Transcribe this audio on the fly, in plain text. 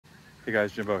Hey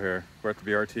guys, Jimbo here. We're at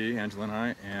the BRT, Angela and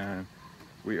I, and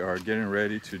we are getting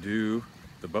ready to do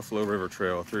the Buffalo River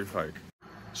Trail through hike.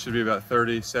 Should be about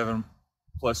 37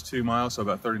 plus 2 miles, so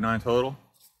about 39 total.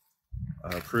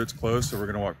 Pruitt's closed, so we're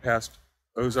gonna walk past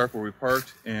Ozark where we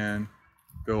parked and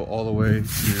go all the way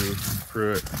to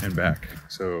Pruitt and back.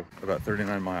 So about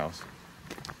 39 miles.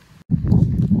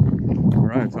 All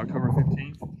right, it's October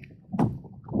 15th,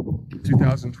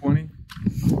 2020.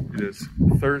 It is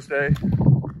Thursday,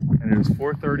 and it is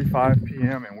 4:35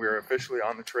 p.m. and we're officially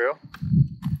on the trail.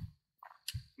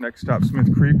 Next stop,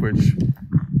 Smith Creek, which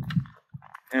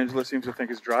Angela seems to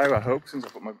think is dry, I hope, since I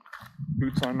put my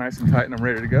boots on nice and tight and I'm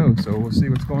ready to go. So we'll see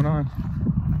what's going on.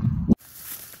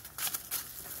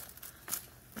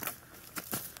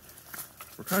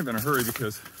 We're kind of in a hurry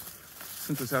because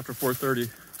since it's after 4:30,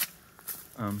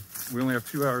 we only have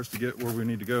 2 hours to get where we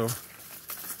need to go.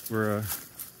 We're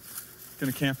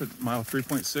gonna camp at mile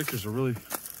 3.6. There's a really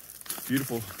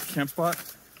beautiful camp spot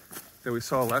that we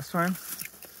saw last time.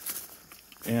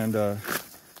 And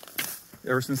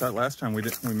ever since that last time we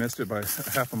missed it by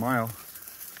half a mile,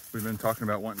 we've been talking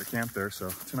about wanting to camp there. So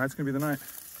tonight's gonna be the night.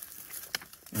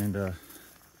 And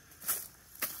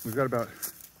we've got about,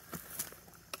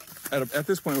 at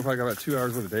this point, we've probably got about 2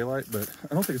 hours worth of daylight, but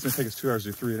I don't think it's gonna take us 2 hours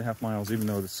to do 3.5 miles, even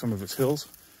though some of it's hills.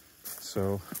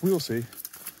 So we will see.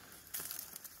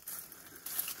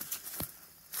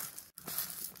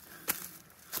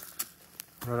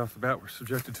 Right off the bat, we're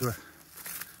subjected to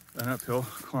an uphill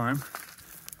climb.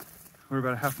 We're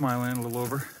about a half mile in, a little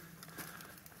over.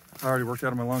 I already worked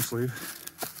out on my long sleeve.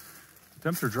 The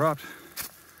temperature dropped.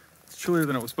 It's chillier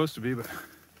than it was supposed to be, but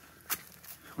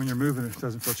when you're moving, it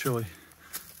doesn't feel chilly.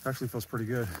 It actually feels pretty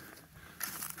good.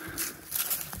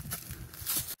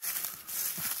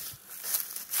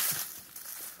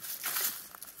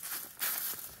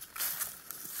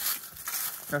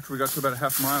 After we got to about a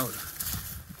half mile,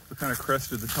 we kind of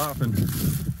crested the top and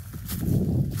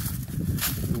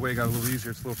the way got a little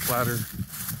easier. It's a little flatter.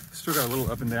 Still got a little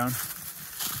up and down,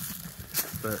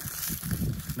 but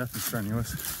nothing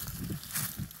strenuous.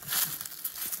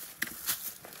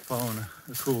 Following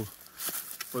a cool,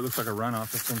 what looks like a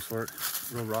runoff of some sort,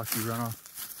 real rocky runoff,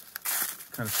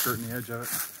 kind of skirting the edge of it.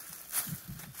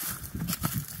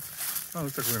 Oh,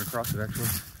 looks like we're gonna cross it actually.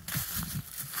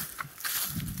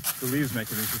 The leaves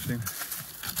make it interesting.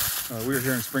 We were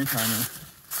here in springtime and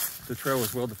the trail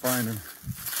was well defined and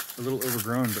a little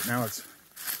overgrown, but now it's,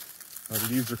 the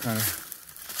leaves are kind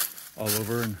of all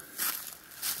over, and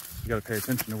you got to pay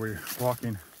attention to where you're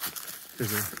walking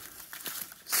because of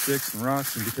sticks and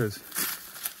rocks, and because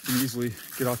you can easily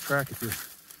get off track if you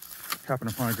happen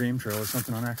upon a game trail or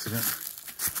something on accident.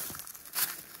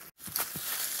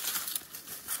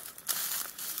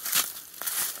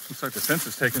 Looks like the fence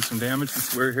has taken some damage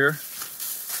since we're here.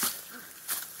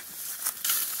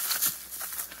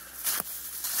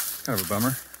 Kind of a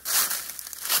bummer.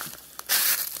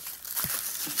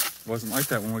 It wasn't like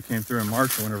that when we came through in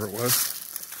March or whenever it was.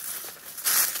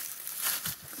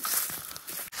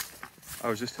 I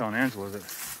was just telling Angela that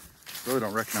I really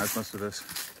don't recognize most of this.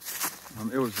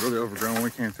 It was really overgrown when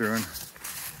we came through, and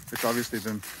it's obviously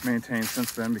been maintained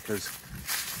since then because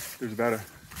there's about a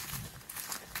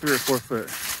 3 or 4 foot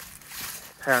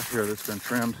path here that's been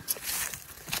trimmed.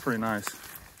 It's pretty nice.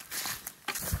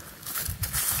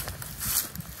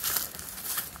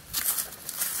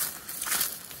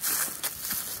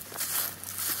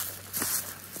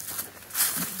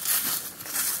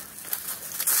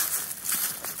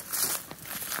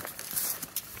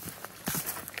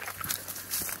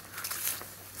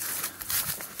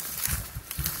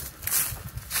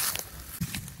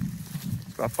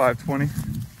 About 5:20.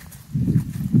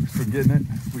 We're getting it.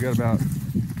 We got about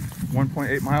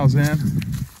 1.8 miles in.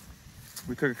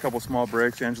 We took a couple small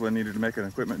breaks. Angela needed to make an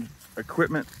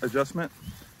equipment adjustment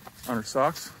on her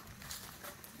socks,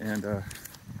 and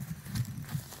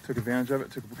took advantage of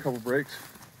it. Took a couple breaks.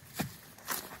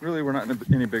 Really, we're not in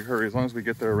any big hurry. As long as we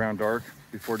get there around dark.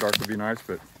 Before dark would be nice,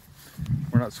 but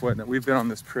we're not sweating it. We've been on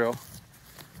this trail,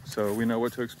 so we know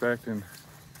what to expect, and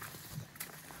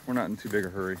we're not in too big a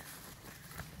hurry.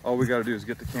 All we got to do is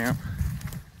get to camp,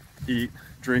 eat,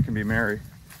 drink, and be merry.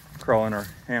 Crawl in our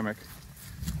hammock.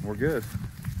 We're good.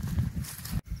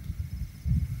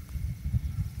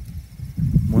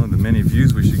 One of the many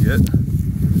views we should get.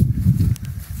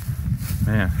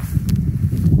 Man,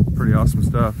 pretty awesome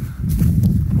stuff.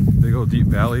 Big old deep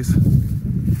valleys,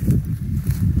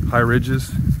 high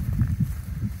ridges,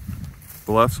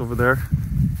 bluffs over there.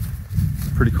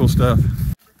 Pretty cool stuff.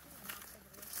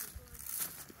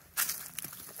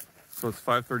 So it's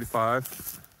 5:35.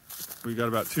 We got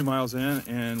about 2 miles in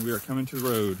and we are coming to the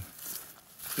road.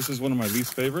 This is one of my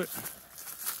least favorite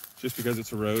just because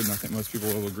it's a road, and I think most people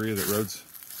will agree that roads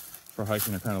for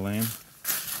hiking are kind of lame.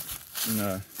 And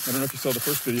I don't know if you saw the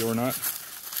first video or not,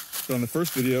 but on the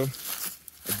first video,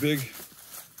 a big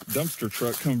dumpster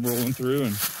truck come rolling through,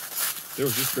 and there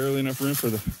was just barely enough room for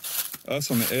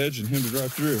us on the edge and him to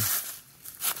drive through.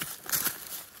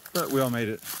 But we all made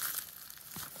it.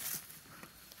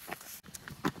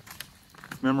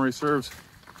 If memory serves,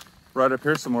 right up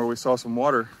here somewhere we saw some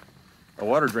water, a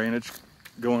water drainage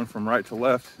going from right to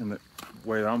left in the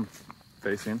way I'm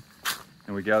facing,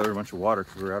 and we gathered a bunch of water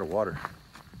because we were out of water.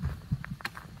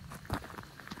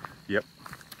 Yep.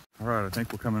 All right, I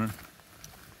think we're coming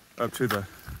up to the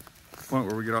point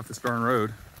where we get off this darn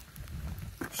road.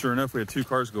 Sure enough, we had 2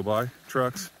 cars go by,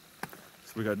 trucks,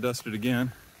 so we got dusted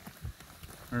again.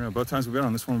 I don't know, both times we've been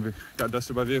on this one, we got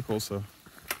dusted by vehicles, so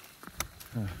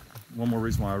one more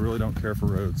reason why I really don't care for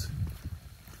roads.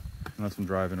 Unless I'm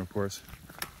driving, of course.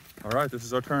 All right, this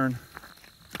is our turn.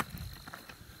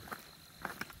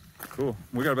 Cool.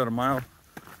 We got about a mile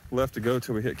left to go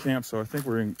till we hit camp, so I think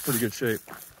we're in pretty good shape.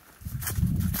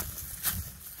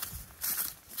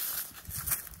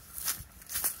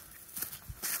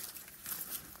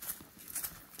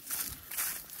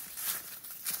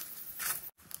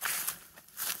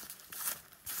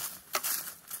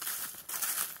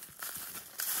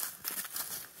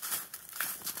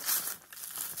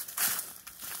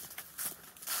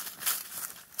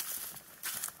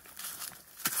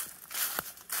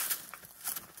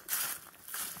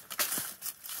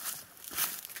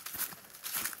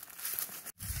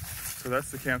 So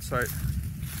that's the campsite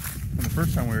from the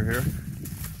first time we were here.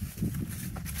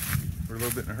 We're a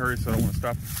little bit in a hurry, so I don't want to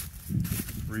stop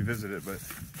and revisit it, but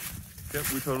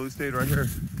yep, we totally stayed right here.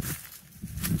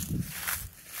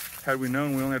 Had we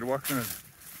known we only had to walk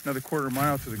another quarter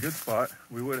mile to the good spot,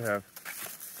 we would have.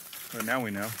 But now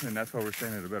we know, and that's why we're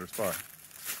staying at a better spot.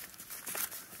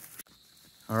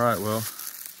 All right, well,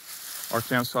 our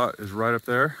campsite is right up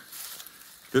there.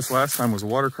 This last time was a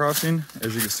water crossing.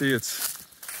 As you can see, it's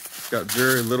got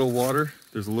very little water.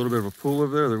 There's a little bit of a pool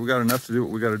over there. We got enough to do what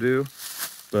we got to do,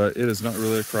 but it is not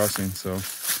really a crossing. So,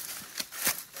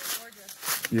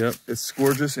 yep, it's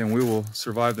gorgeous, and we will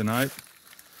survive the night.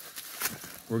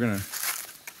 We're gonna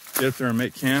get up there and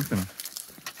make camp, and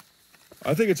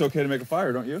I think it's okay to make a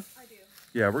fire, don't you? I do.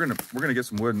 Yeah, we're gonna get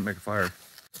some wood and make a fire.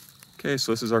 Okay,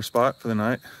 so this is our spot for the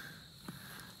night.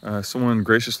 Someone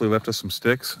graciously left us some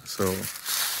sticks, so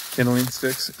kindling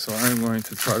sticks. So I'm going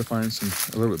to try to find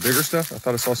a little bit bigger stuff. I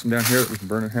thought I saw some down here that we can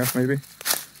burn in half, maybe.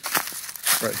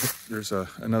 Right here, there's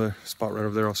another spot right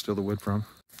over there I'll steal the wood from.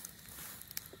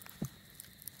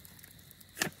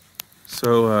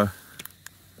 So,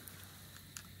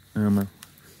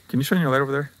 can you shine your light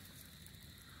over there?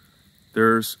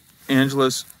 There's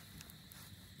Angela's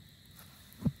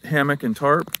hammock and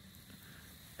tarp,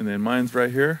 and then mine's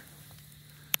right here.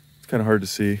 It's kind of hard to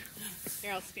see.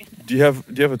 Here, I'll stand up. Do you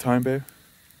have a time, babe?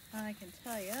 I can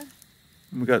tell you.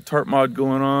 We got tarp mod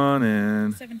going on,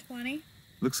 and 7:20.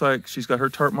 looks like she's got her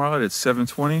tarp mod at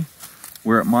 7:20.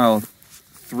 We're at mile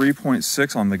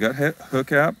 3.6 on the gut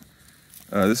hook app.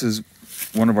 This is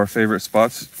one of our favorite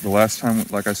spots. The last time,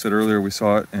 like I said earlier, we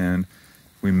saw it and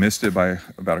we missed it by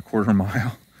about a quarter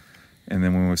mile. And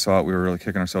then when we saw it, we were really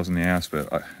kicking ourselves in the ass.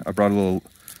 But I brought a little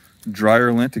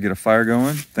dryer lint to get a fire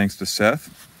going, thanks to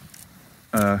Seth.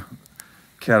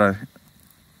 Cat I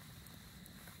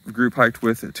group hiked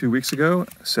with 2 weeks ago.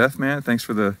 Seth, man, thanks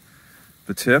for the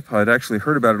tip. I'd actually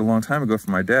heard about it a long time ago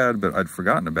from my dad, but I'd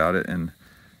forgotten about it, and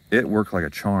it worked like a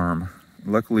charm.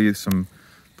 Luckily, the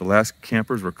last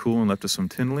campers were cool and left us some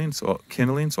kindling, so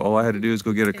all I had to do is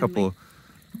go get a couple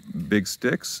big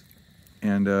sticks,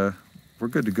 and we're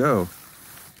good to go.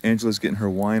 Angela's getting her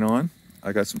wine on.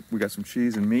 We got some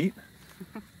cheese and meat,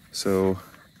 so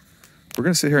we're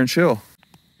gonna sit here and chill.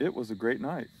 It was a great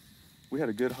night. We had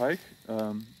a good hike.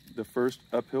 The first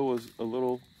uphill was a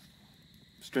little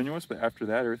strenuous, but after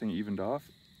that, everything evened off,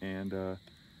 and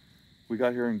we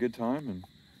got here in good time, and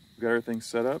we got everything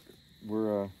set up.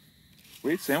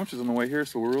 We ate sandwiches on the way here,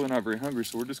 so we're really not very hungry,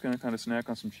 so we're just gonna kind of snack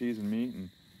on some cheese and meat and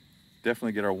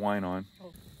definitely get our wine on.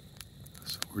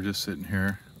 So we're just sitting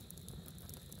here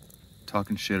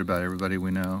talking shit about everybody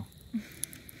we know,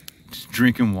 just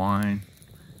drinking wine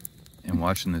and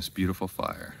watching this beautiful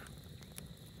fire.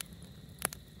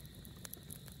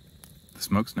 The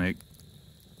smoke snake.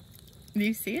 Do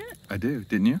you see it? I do,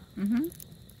 didn't you? Mm-hmm.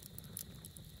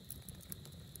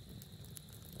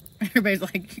 Everybody's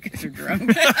like, you guys are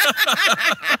drunk.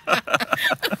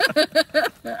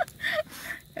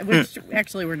 Which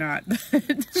actually we're not.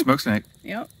 Smoke snake.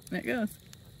 Yep, there it goes.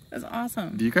 That's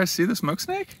awesome. Do you guys see the smoke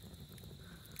snake?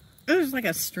 It was like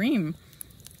a stream.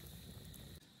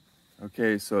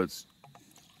 Okay, so it's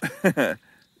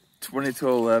 20 to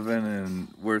 11 and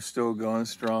we're still going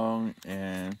strong,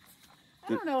 and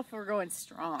I don't know if we're going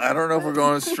strong. I don't know if we're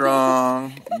going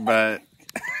strong, but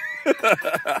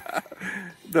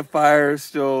the fire is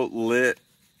still lit,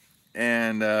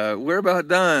 and we're about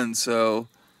done. So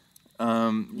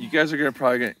you guys are gonna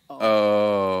probably get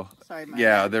Sorry,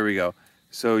 yeah, bad. there we go.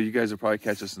 So you guys will probably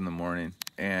catch us in the morning,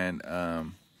 and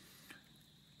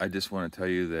I just want to tell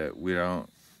you that we don't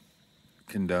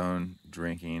condone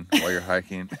drinking while you're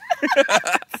hiking.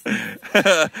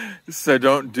 So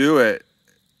don't do it.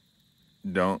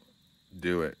 Don't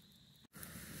do it.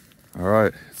 All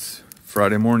right, it's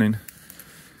Friday morning.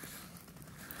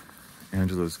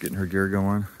 Angela's getting her gear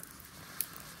going,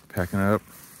 packing up.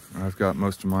 I've got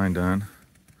most of mine done.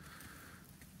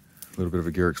 A little bit of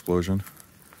a gear explosion.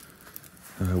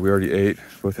 We already ate,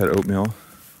 both had oatmeal.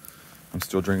 I'm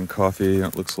still drinking coffee.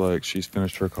 It looks like she's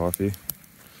finished her coffee.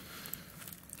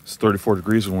 It's 34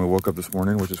 degrees when we woke up this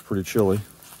morning, which is pretty chilly.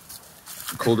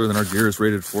 Colder than our gear is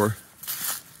rated for.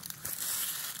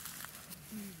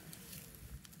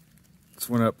 It's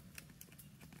went up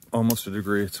almost a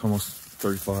degree. It's almost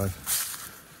 35.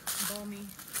 Balmy.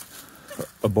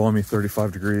 A balmy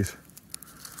 35 degrees.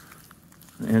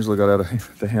 Angela got out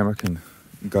of the hammock and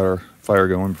got our fire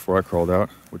going before I crawled out,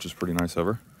 which is pretty nice of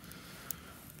her.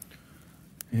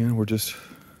 And we're just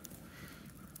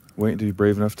waiting to be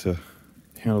brave enough to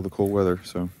handle the cold weather,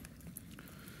 so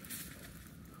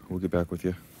we'll get back with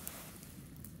you.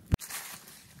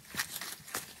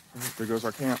 There goes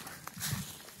our camp.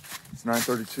 It's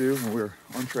 9:32 and we're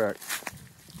on track.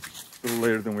 A little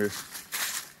later than we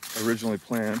originally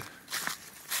planned.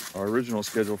 Our original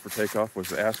schedule for takeoff was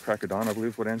the ass crack of dawn, I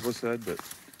believe what Angela said, but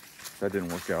that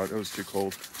didn't work out. It was too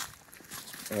cold.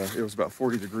 It was about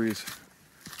 40 degrees,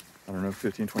 I don't know,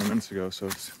 15, 20 minutes ago, so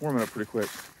it's warming up pretty quick.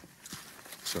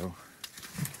 So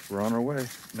we're on our way.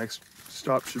 Next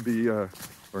stop should be, or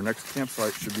next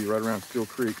campsite should be right around Steel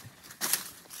Creek.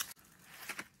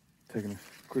 Taking a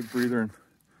quick breather, and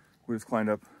we just climbed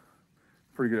up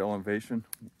pretty good elevation,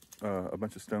 a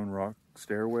bunch of stone rock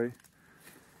stairway.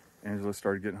 Angela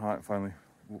started getting hot and finally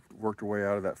worked her way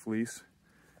out of that fleece. So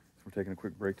we're taking a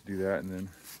quick break to do that, and then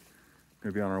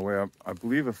gonna be on our way. I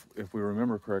believe if we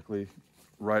remember correctly,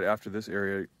 right after this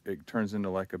area, it turns into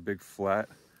like a big flat.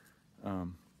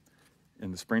 In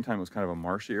the springtime, it was kind of a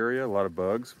marshy area, a lot of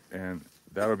bugs, and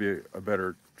that'll be a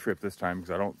better trip this time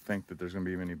because I don't think that there's gonna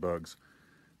be many bugs.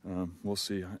 We'll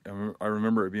see. I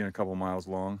remember it being a couple miles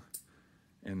long,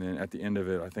 and then at the end of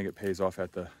it, I think it pays off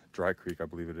at the dry creek, I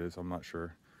believe it is. I'm not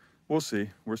sure. We'll see.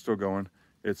 We're still going.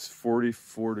 It's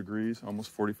 44 degrees,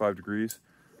 almost 45 degrees,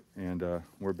 and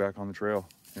we're back on the trail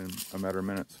in a matter of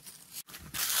minutes.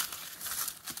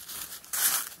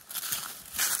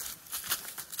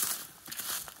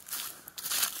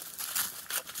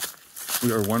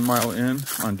 We are 1 mile in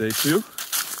on day 2,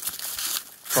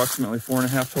 approximately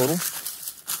 4.5 total.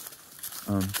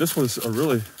 This was a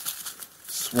really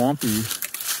swampy,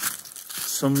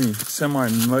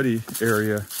 semi-muddy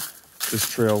area, this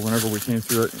trail, whenever we came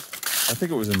through it. I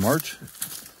think it was in March.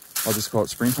 I'll just call it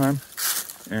springtime.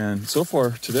 And so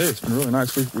far today, it's been really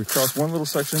nice. We crossed one little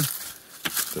section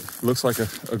that looks like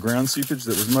a ground seepage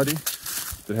that was muddy,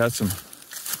 that had some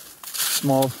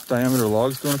small diameter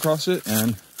logs going across it,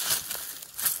 and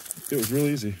it was real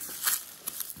easy.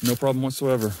 No problem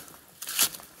whatsoever.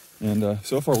 And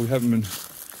so far we haven't been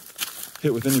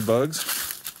hit with any bugs.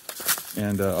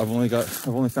 And I've only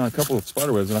found a couple of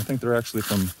spider webs, and I think they're actually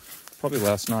from probably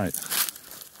last night,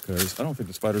 because I don't think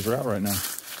the spiders are out right now.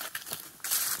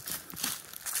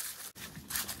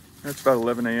 It's about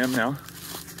 11 a.m. now.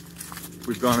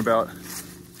 We've gone about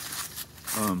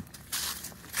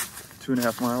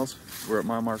 2.5 miles. We're at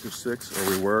mile marker 6, or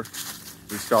we were.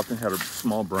 We stopped and had a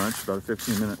small brunch, about a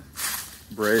 15-minute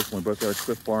break. We both got a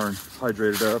Cliff Bar and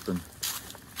hydrated up, and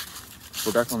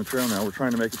we're back on the trail now. We're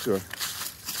trying to make it to a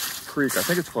creek. I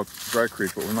think it's called Dry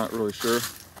Creek, but we're not really sure,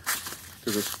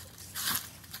 because it's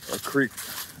a creek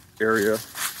area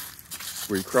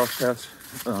where you cross past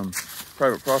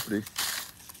private property,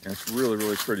 and it's really,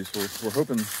 really pretty. So we're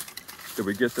hoping that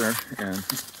we get there and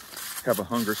have a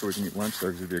hunger so we can eat lunch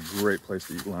there, because it'd be a great place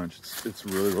to eat lunch. It's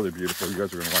really, really beautiful. You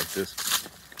guys are gonna like this.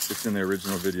 It's in the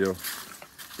original video.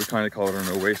 We kind of call it an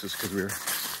oasis because we were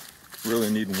really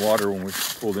needing water when we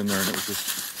pulled in there, and it was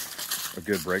just a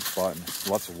good break spot and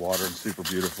lots of water and super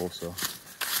beautiful. So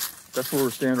that's where we're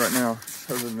standing right now.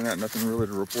 Other than that, nothing really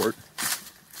to report.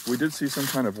 We did see some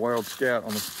kind of wild scat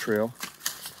on the trail.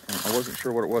 I wasn't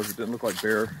sure what it was. It didn't look like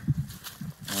bear.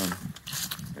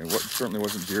 It certainly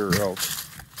wasn't deer or elk.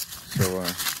 So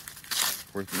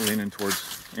we're leaning towards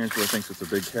Angela thinks it's a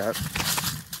big cat.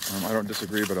 I don't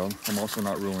disagree, but I'm also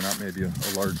not ruling out maybe a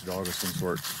large dog of some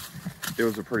sort. It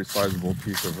was a pretty sizable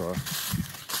piece of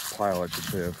pile, I should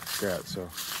say, of cats. So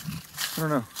I don't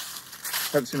know.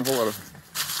 Haven't seen a whole lot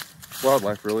of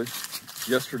wildlife really.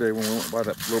 Yesterday when we went by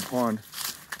that little pond,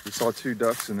 we saw 2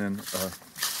 ducks and then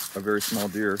a very small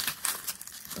deer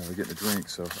getting a drink.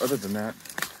 So other than that,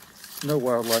 no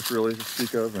wildlife really to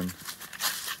speak of. And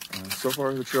so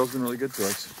far the trail's been really good to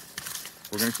us.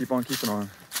 We're gonna keep on keeping on.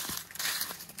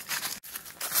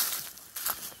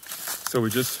 So we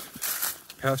just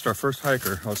passed our first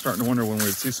hiker. I was starting to wonder when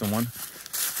we'd see someone.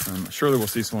 Surely we'll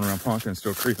see someone around Ponca and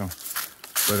Still Creek.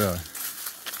 But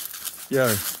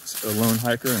yeah, a lone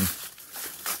hiker, and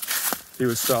he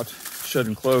was stopped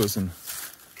shedding clothes, and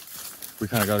we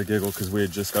kind of got a giggle because we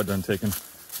had just got done taking,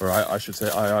 or I should say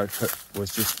I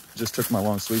was just took my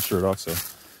long sleeve shirt off, so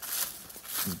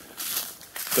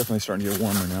definitely starting to get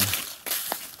warmer now.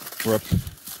 We're up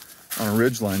on a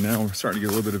ridge line now. We're starting to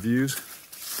get a little bit of views.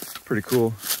 Pretty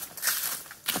cool.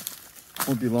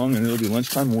 Won't be long and it'll be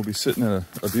lunchtime and we'll be sitting at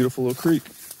a beautiful little creek.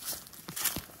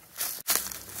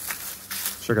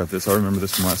 Check out this. I remember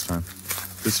this from last time.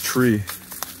 This tree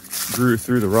grew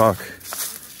through the rock,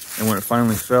 and when it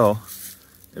finally fell,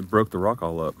 it broke the rock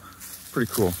all up. Pretty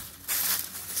cool.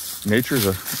 Nature's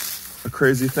a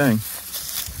crazy thing.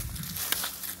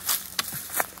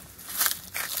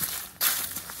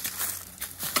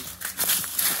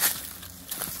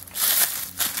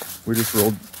 We just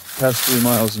rolled past 3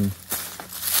 miles and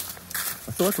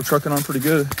I feel like we're trucking on pretty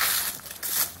good.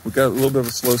 We got a little bit of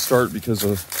a slow start because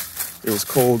it was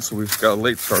cold, so we've got a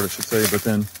late start, I should say, but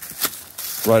then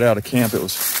right out of camp it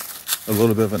was a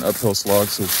little bit of an uphill slog,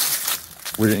 so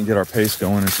we didn't get our pace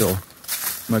going until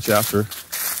much after.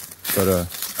 But I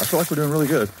feel like we're doing really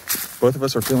good. Both of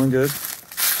us are feeling good,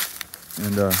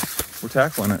 and we're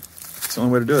tackling it. It's the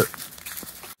only way to do it.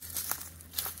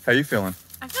 How you feeling?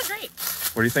 I feel great.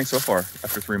 What do you think so far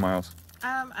after 3 miles?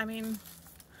 I mean,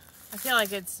 I feel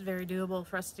like it's very doable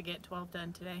for us to get 12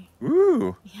 done today.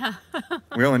 Ooh. Yeah.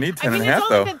 We only need 10 and a half, it's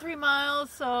though. only been 3 miles,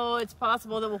 so it's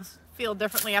possible that we'll feel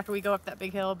differently after we go up that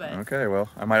big hill, but... Okay, well,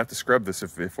 I might have to scrub this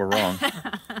if we're wrong.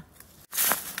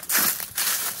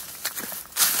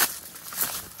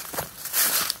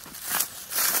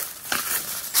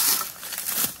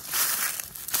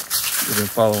 We've been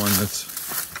following this,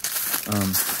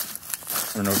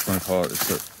 I don't know what you want to call it. It's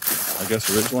I guess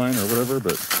a ridge line or whatever,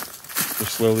 but we're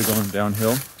slowly going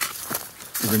downhill.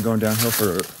 We've been going downhill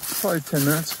for probably 10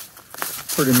 minutes.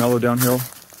 Pretty mellow downhill.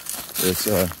 It's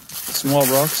small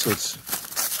rocks, so it's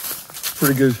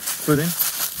pretty good footing.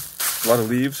 A lot of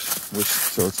leaves,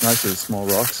 so it's nice that it's small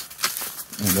rocks.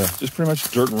 And just pretty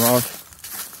much dirt and rock.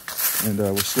 And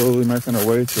we're slowly making our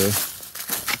way to,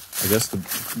 I guess, the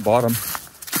bottom.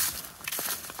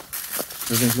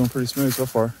 Everything's going pretty smooth so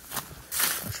far.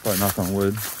 I should probably knock on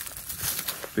wood.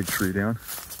 Big tree down.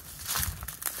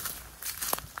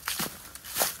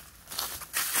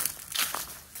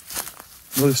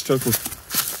 Really stoked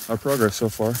with our progress so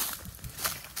far.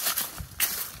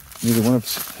 Neither one of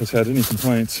us has had any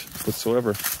complaints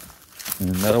whatsoever,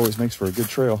 and that always makes for a good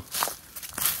trail.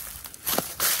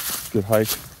 Good hike.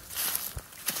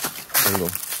 Got a little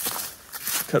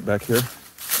cut back here.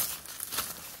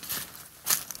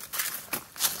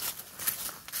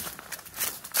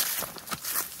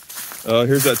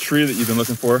 Here's that tree that you've been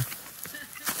looking for.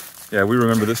 Yeah, we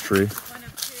remember this tree. One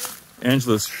of 2.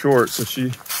 Angela's short, so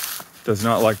she does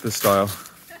not like this style.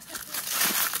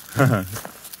 I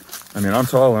mean, I'm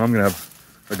tall and I'm gonna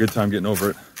have a good time getting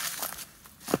over it.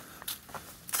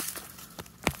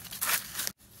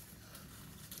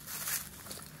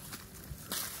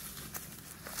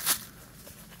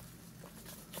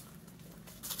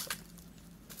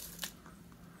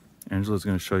 Angela's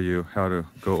gonna show you how to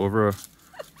go over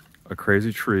a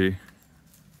crazy tree.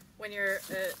 When you're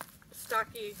a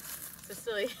stocky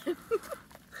Sicilian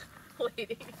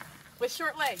lady with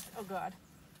short legs. Oh God,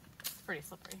 it's pretty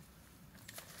slippery.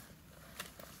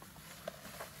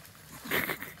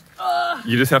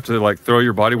 You just have to like throw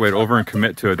your body weight over and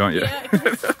commit to it, don't you?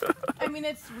 Yeah, I mean,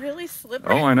 it's really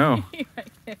slippery. Oh, I know.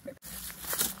 Right there.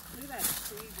 Look at that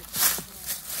tree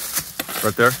just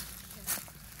Right there?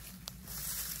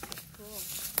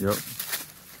 cool. Yep.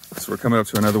 So we're coming up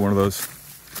to another one of those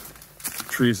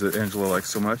trees that Angela likes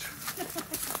so much.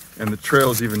 And the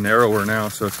trail is even narrower now,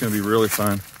 so it's going to be really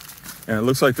fun. And it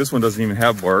looks like this one doesn't even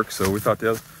have bark, so we thought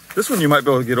this one you might be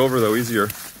able to get over, though, easier. I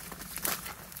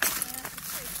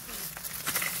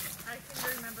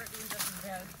can remember it being just as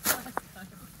bad last time.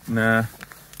 Nah.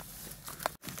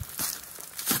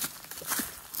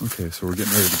 Okay, so we're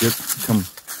getting ready to come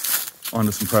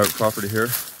onto some private property here.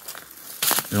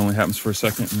 It only happens for a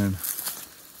second, and then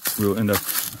we'll end up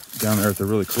down there at the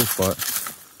really cool spot.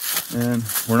 And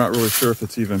we're not really sure if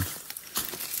it's even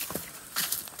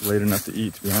late enough to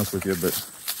eat, to be honest with you, but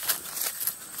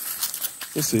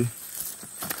we'll see.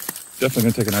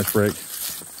 Definitely gonna take a nice break.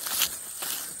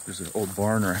 There's an old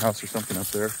barn or a house or something up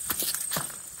there.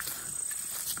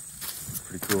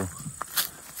 Pretty cool.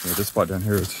 Yeah, this spot down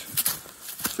here is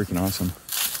freaking awesome.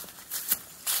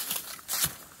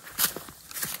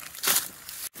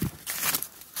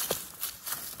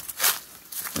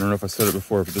 I don't know if I said it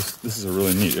before, but this is a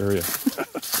really neat area.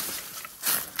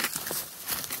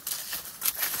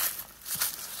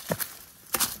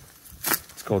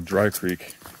 It's called Dry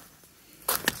Creek.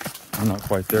 I'm not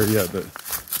quite there yet, but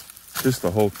just the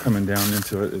whole coming down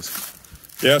into it is,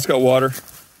 yeah, it's got water.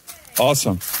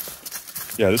 Awesome.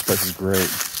 Yeah, this place is great.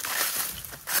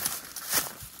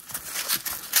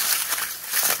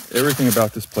 Everything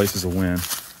about this place is a win.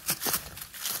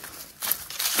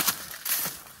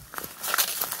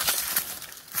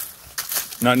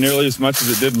 Not nearly as much as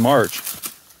it did in March.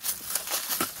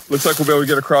 Looks like we'll be able to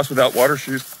get across without water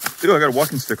shoes. Ew, I got a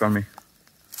walking stick on me.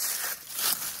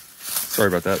 Sorry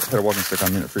about that. I had a walking stick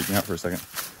on me and it freaked me out for a second.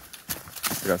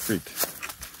 I got freaked.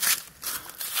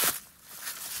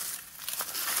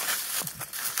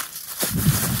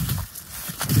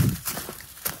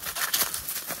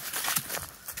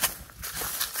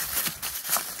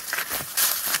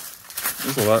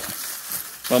 It was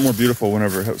a lot more beautiful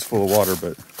whenever it was full of water,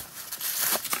 but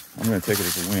I'm going to take it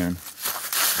as a win.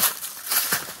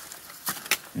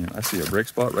 And I see a break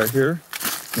spot right here.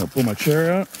 I'm going to pull my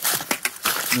chair out.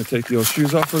 I'm going to take the old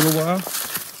shoes off for a little while.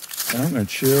 And I'm going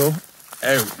to chill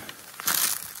out.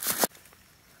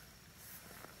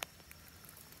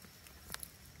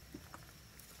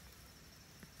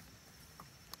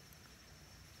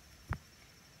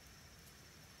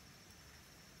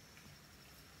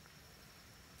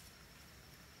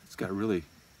 It's got really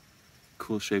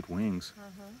cool shaped wings.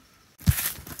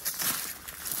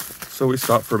 So we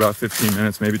stopped for about 15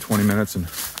 minutes, maybe 20 minutes, and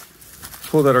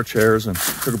pulled out our chairs and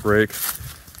took a break.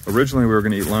 Originally we were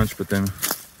going to eat lunch, but then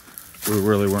we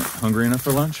really weren't hungry enough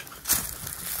for lunch.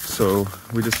 So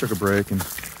we just took a break and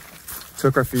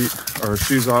took our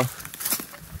shoes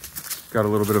off. Got a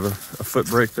little bit of a foot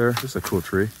break there. Just a cool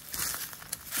tree.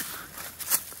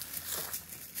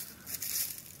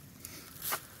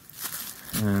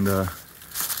 And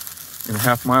in a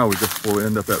half mile, we'll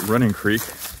end up at Running Creek.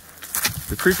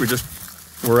 The creek we just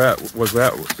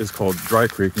is called Dry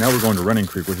Creek. Now we're going to Running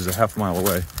Creek, which is a half mile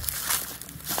away.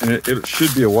 And it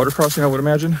should be a water crossing, I would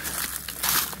imagine.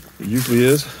 It usually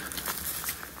is.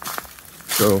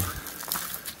 So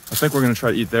I think we're gonna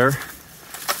try to eat there.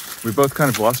 We both kind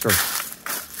of lost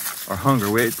our hunger.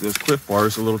 We ate those Cliff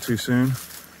Bars a little too soon,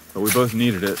 but we both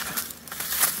needed it.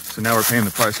 So now we're paying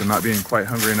the price of not being quite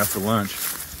hungry enough for lunch.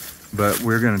 But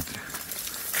we're gonna,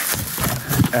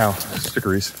 ow,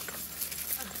 stickeries.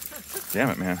 Damn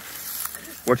it, man.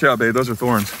 Watch out, babe, those are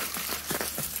thorns.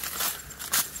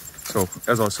 So,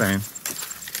 as I was saying,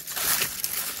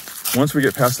 once we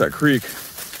get past that creek,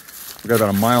 we got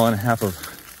about 1.5 miles of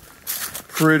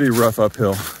pretty rough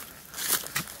uphill.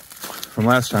 From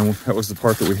last time, that was the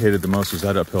part that we hated the most, was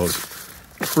that uphill. It's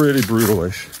pretty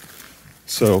brutalish.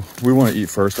 So, we want to eat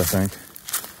first, I think.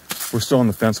 We're still on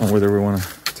the fence on whether we want to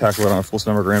tackle it on a full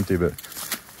stomach or empty, but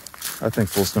I think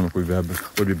full stomach would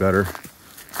be better.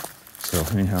 So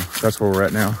anyhow, that's where we're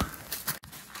at now.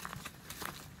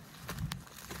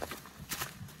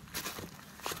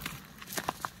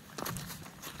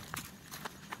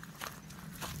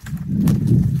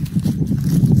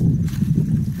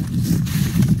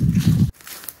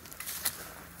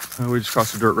 We just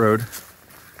crossed a dirt road.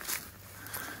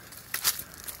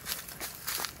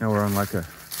 Now we're on like a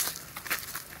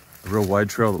real wide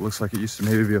trail that looks like it used to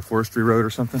maybe be a forestry road or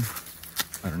something.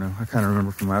 I don't know. I kind of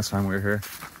remember from last time we were here.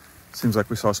 Seems like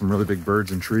we saw some really big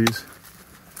birds and trees,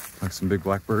 like some big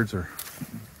blackbirds or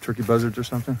turkey buzzards or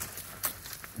something.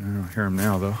 I don't hear them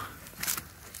now though.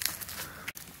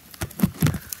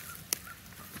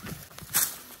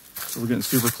 So we're getting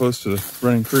super close to the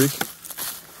Running Creek,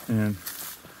 and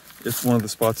it's one of the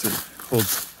spots that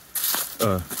holds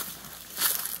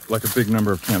like a big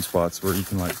number of camp spots where you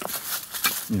can, like,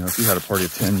 you know, if you had a party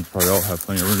of 10, you'd probably all have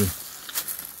plenty of room to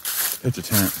pitch a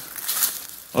tent.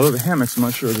 Although the hammocks, I'm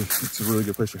not sure it's a really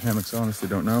good place for hammocks. I honestly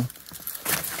don't know.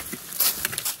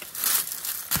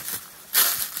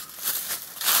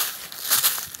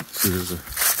 See, there's a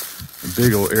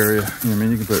big old area. I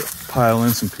mean, you can pile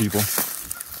in some people.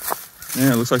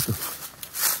 Yeah, it looks like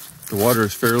the water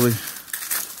is fairly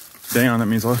down. That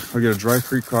means I'll get a dry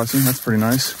creek crossing. That's pretty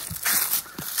nice.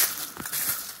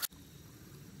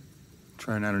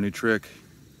 Trying out a new trick.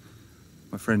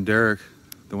 My friend Derek,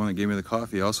 the one that gave me the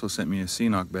coffee, also sent me a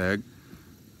Seanock bag.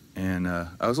 And I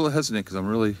was a little hesitant because I'm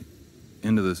really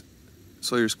into the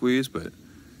Sawyer squeeze, but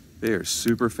they are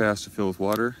super fast to fill with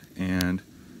water. And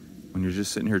when you're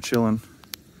just sitting here chilling,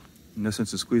 no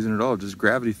sense in squeezing at all, just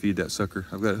gravity feed that sucker.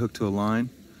 I've got it hooked to a line,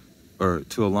 or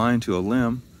to a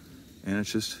limb, and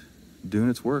it's just doing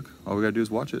its work. All we gotta do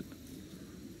is watch it.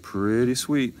 Pretty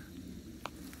sweet.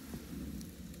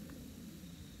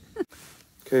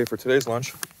 Okay, for today's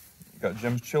lunch, got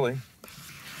Jim's chili,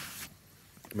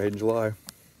 made in July.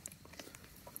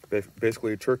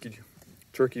 Basically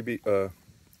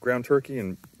ground turkey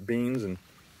and beans and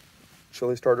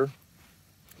chili starter,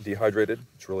 dehydrated.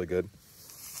 It's really good.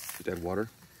 Just add water.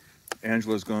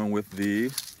 Angela's going with the...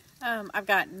 I've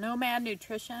got Nomad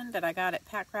Nutrition that I got at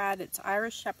Pack Rat. It's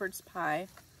Irish Shepherd's Pie.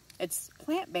 It's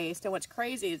plant-based, and what's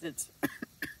crazy is it's,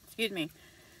 excuse me,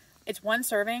 it's one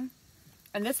serving,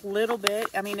 and this little bit,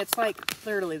 I mean, it's like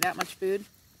literally that much food,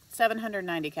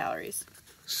 790 calories.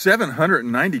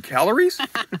 790 calories?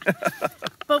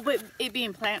 But with it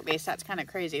being plant-based, that's kind of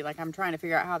crazy. Like, I'm trying to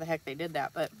figure out how the heck they did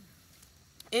that, but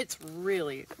it's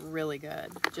really, really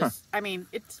good. Just, I mean,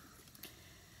 it's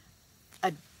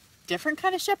a different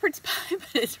kind of shepherd's pie,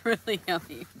 but it's really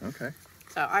yummy. Okay.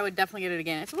 So I would definitely get it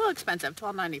again. It's a little expensive,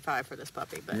 $12.95 for this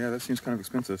puppy. But yeah, that seems kind of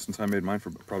expensive since I made mine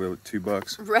for probably like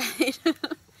 $2. Right.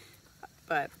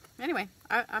 But anyway,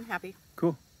 I'm happy.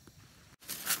 Cool.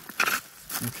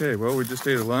 Okay, well, we just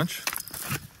ate a lunch,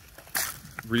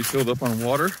 refilled up on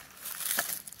water,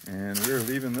 and we're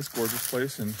leaving this gorgeous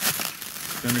place and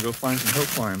going to go find some hill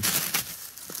climbs.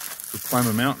 We'll climb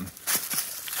a mountain.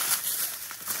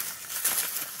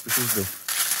 This is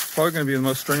probably going to be the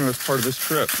most strenuous part of this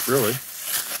trip, really.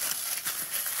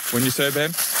 Wouldn't you say,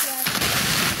 babe? Yes.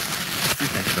 You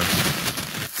think so?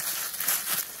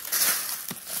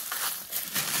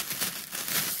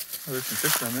 Oh, there's some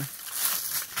fish down there.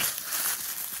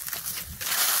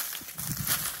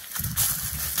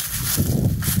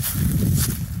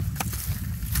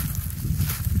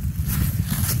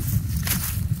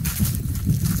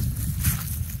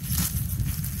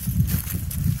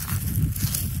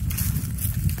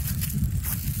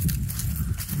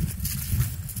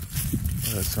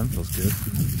 That sun feels good.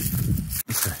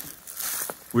 Okay.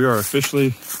 We are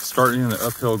officially starting the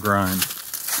uphill grind.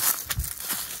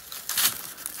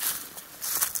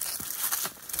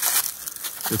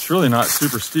 It's really not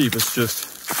super steep. It's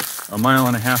just a mile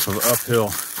and a half of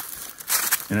uphill,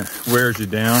 and it wears you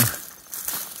down.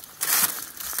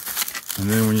 And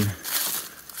then when you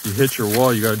hit your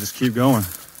wall, you gotta just keep going.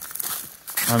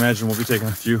 I imagine we'll be taking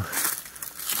a few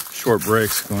short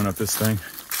breaks going up this thing.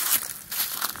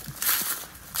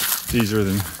 Easier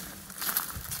than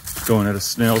going at a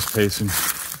snail's pace and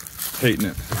hating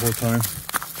it the whole time.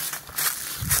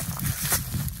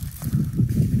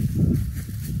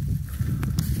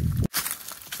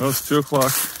 Well, it's 2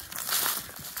 o'clock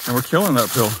and we're killing the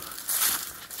uphill.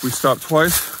 We stopped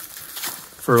twice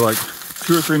for like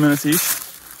 2 or 3 minutes each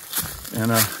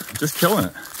and just killing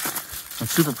it. I'm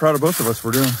super proud of both of us.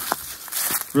 We're doing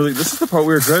really, this is the part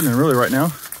we were dreading, and really right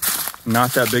now,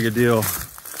 not that big a deal.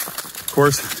 Of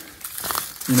course,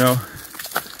 you know,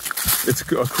 it's a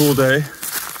cool day,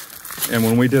 and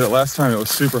when we did it last time, it was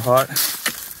super hot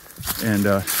and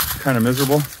kind of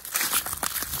miserable.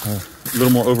 A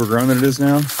little more overgrown than it is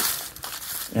now,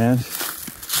 and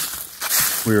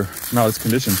we're not as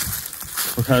conditioned.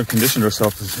 We're kind of conditioned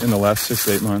ourselves in the last 6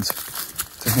 to 8 months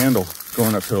to handle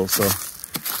going uphill. So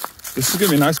this is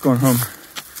gonna be nice going home,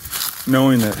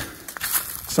 knowing that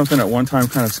something at one time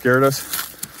kind of scared us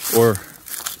or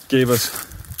gave us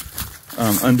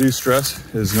undue stress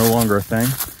is no longer a thing.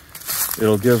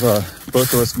 It'll give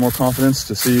both of us more confidence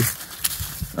to see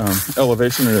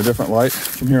elevation in a different light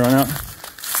from here on out.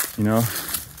 You know,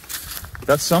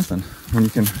 that's something. When you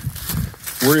can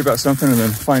worry about something and then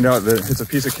find out that it's a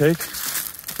piece of cake,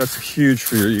 that's huge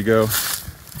for your ego,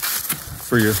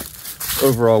 for your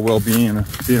overall well-being, and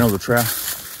being able to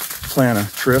plan a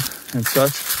trip and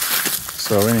such.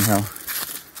 So anyhow,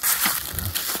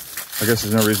 I guess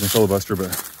there's no reason to filibuster,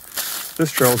 but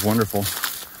this trail is wonderful.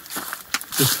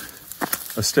 Just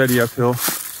a steady uphill.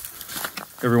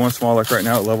 Every once in a while, like right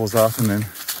now, it levels off and then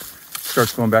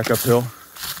starts going back uphill.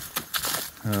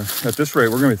 At this rate,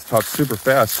 we're gonna be at the top super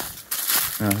fast.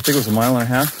 I think it was 1.5 miles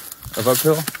of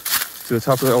uphill to the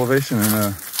top of the elevation,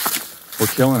 and we're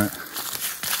killing it.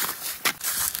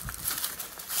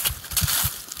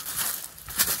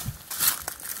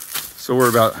 So we're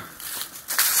about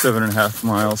 7.5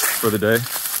 miles for the day.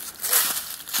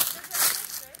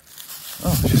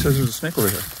 Oh, she says there's a snake over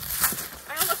here.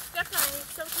 I almost stepped on it.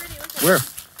 It's so pretty. Look at Where?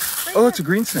 it. Oh, it's a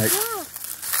green snake. Yeah.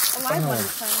 A live one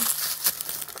this time.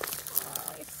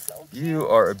 Oh, it's so cute. You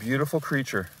are a beautiful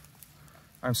creature.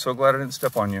 I'm so glad I didn't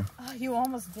step on you. Oh, you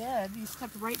almost did. You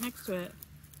stepped right next to it.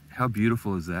 How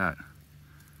beautiful is that?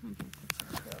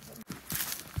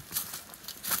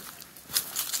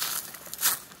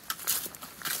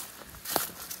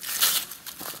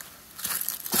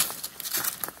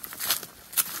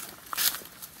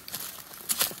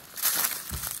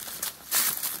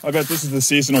 I bet this is the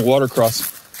seasonal water cross,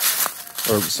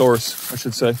 or source, I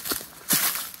should say.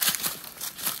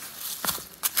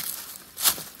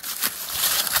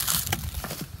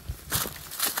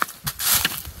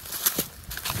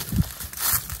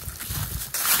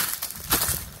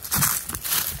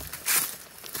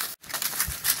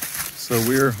 So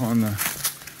we're on the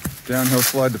downhill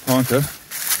slide to Ponca.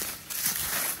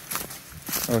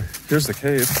 Oh, here's the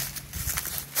cave.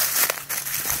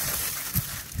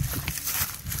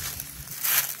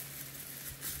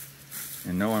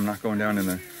 And no, I'm not going down in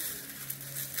there.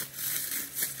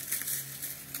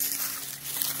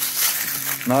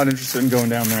 Not interested in going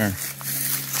down there.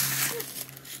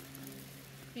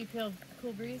 Do you feel a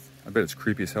cool breeze? I bet it's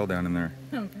creepy as hell down in there.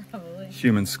 Probably.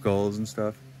 Human skulls and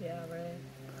stuff. Yeah, right.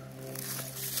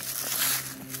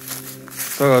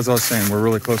 So as I was saying, we're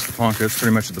really close to Ponca. It's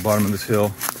pretty much at the bottom of this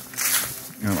hill.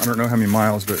 I don't know how many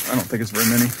miles, but I don't think it's very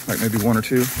many, like maybe 1 or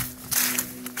 2.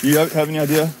 Do you have any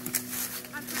idea?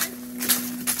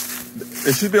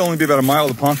 It should only be about a mile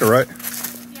to Ponca, right?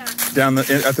 Yeah. Down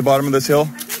at the bottom of this hill?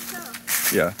 I think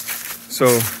so. Yeah.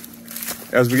 So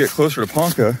as we get closer to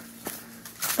Ponca,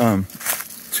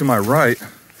 to my right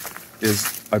is,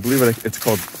 I believe it's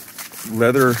called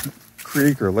Leather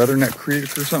Creek or Leatherneck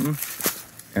Creek or something.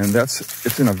 And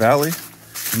it's in a valley.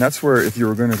 And that's where, if you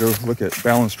were going to go look at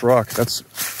Balanced Rock, that's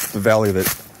the valley that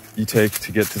you take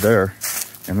to get to there.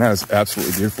 And that is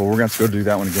absolutely beautiful. We're going to have to go do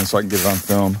that one again so I can get it on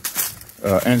film.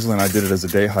 Angela and I did it as a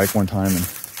day hike one time, and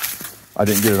I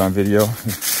didn't get it on video.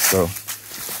 So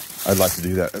I'd like to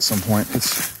do that at some point.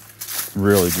 It's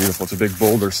really beautiful. It's a big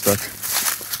boulder stuck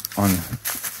on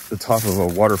the top of a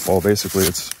waterfall, basically.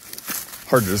 It's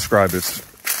hard to describe. It's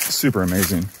super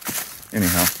amazing.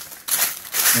 Anyhow.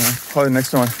 Yeah, probably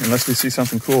next time, unless we see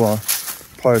something cool, I'll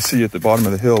probably see you at the bottom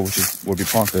of the hill, which will be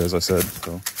Ponca, as I said.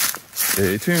 So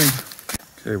stay tuned.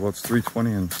 Okay, well, it's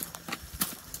 3:20 and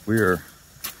we are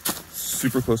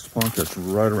super close to Ponca. It's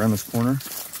right around this corner.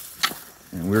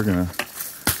 And we're gonna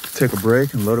take a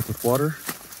break and load up with water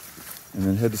and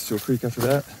then head to Steel Creek after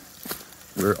that,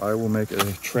 where I will make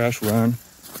a trash run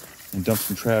and dump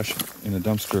some trash in a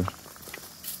dumpster.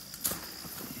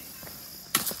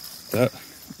 That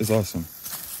is awesome.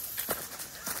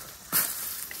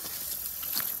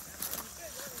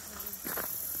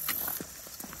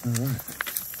 All right.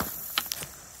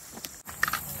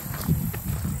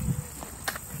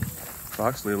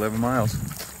 Boxley, 11 miles.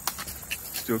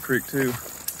 Steel Creek 2.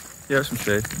 Yeah, some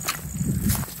shade.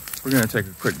 We're gonna take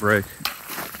a quick break.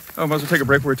 Oh, might as well take a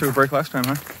break where we took a break last time,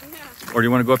 huh? Yeah. Or do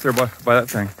you want to go up there by that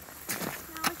thing?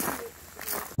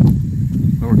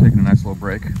 No, well, we're taking a nice little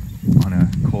break on a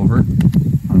culvert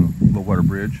on the low water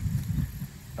bridge,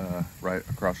 right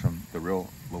across from the real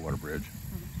low water bridge.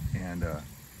 And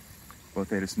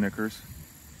both ate a Snickers.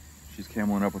 She's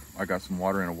cameling up with, I got some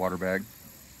water in a water bag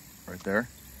right there.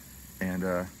 And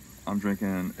I'm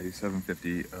drinking a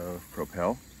 750 of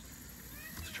Propel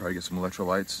to try to get some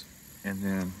electrolytes. And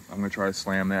then I'm gonna try to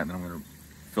slam that, and then I'm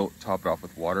gonna top it off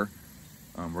with water.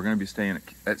 We're gonna be staying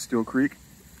at Steel Creek,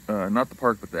 not the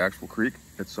park, but the actual creek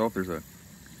itself. There's a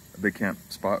big camp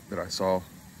spot that I saw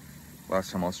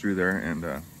last time I was through there, and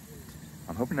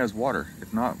I'm hoping it has water.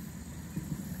 If not,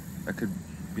 that could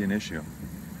be an issue.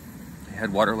 It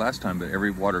had water last time, but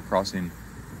every water crossing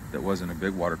that wasn't a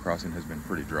big water crossing has been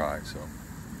pretty dry, so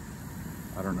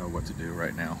I don't know what to do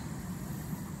right now.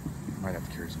 Might have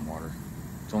to carry some water.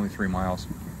 It's only 3 miles,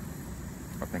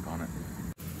 I think, on it.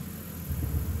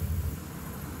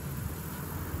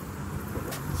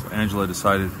 So Angela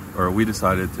decided, or we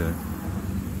decided to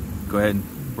go ahead and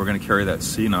we're gonna carry that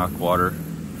Seanock water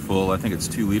full. I think it's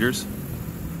 2 liters.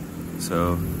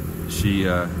 So she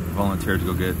volunteered to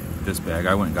go get this bag.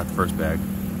 I went and got the first bag.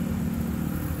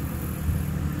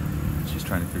 She's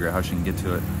trying to figure out how she can get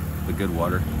to it, the good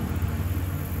water.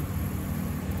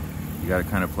 You gotta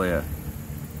kind of play a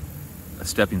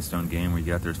stepping stone game where you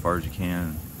get out there as far as you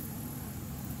can.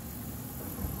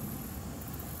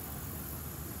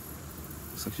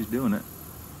 Looks like she's doing it.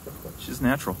 She's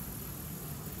natural.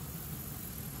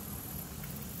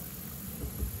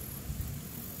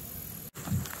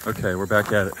 Okay, we're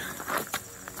back at it.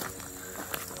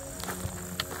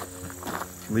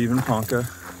 Leaving Ponca,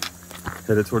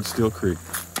 headed towards Steel Creek.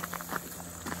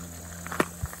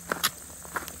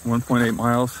 1.8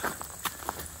 miles.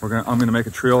 I'm gonna make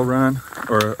a trail run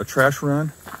or a trash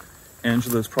run.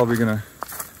 Angela's probably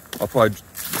I'll probably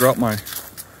drop my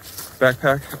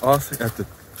backpack off at the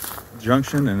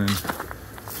junction, and then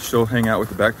she'll hang out with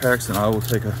the backpacks, and I will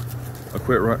take a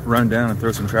quick run down and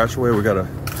throw some trash away. We got a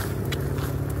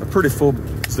pretty full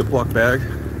Ziploc bag,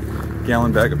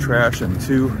 gallon bag of trash, and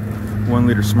 2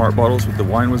 1-liter Smart bottles with the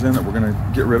wine was in that we're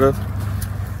gonna get rid of.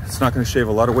 It's not gonna shave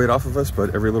a lot of weight off of us,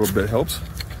 but every little bit helps.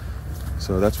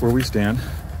 So that's where we stand.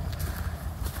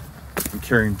 I'm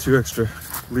carrying 2 extra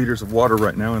liters of water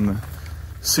right now in the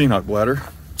Seanock bladder.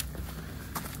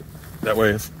 That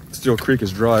way, if Steel Creek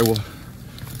is dry, we'll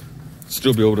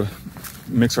still be able to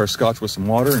mix our scotch with some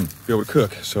water and be able to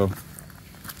cook. So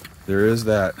there is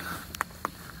that.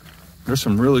 There's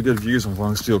some really good views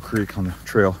along Steel Creek on the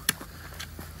trail.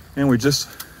 And we just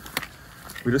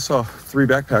saw 3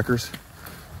 backpackers,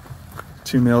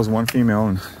 2 males and 1 female,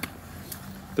 and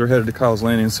they're headed to Kyle's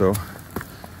Landing, so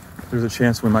there's a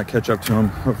chance we might catch up to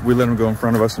them. If we let them go in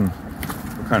front of us, and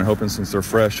we're kind of hoping, since they're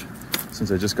fresh, since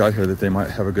they just got here, that they might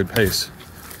have a good pace.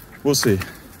 We'll see.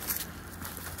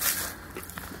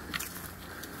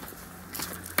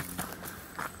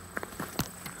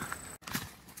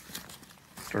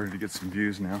 Starting to get some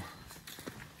views now.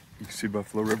 You can see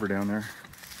Buffalo River down there.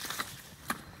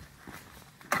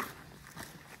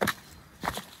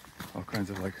 All kinds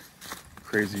of like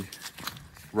crazy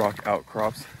rock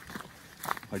outcrops,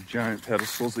 like giant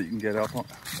pedestals that you can get up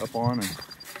on, and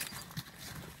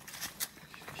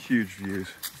huge views.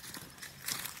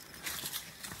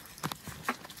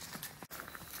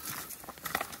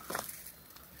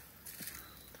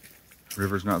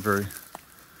 River's not very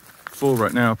full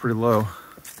right now, pretty low.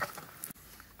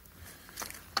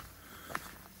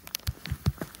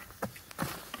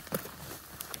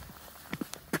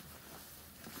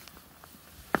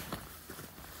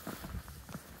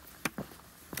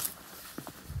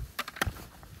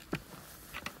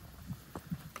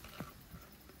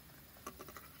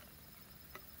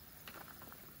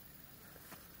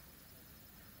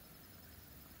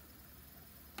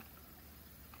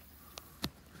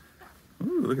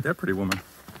 Ooh, look at that pretty woman.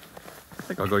 I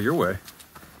think I'll go your way.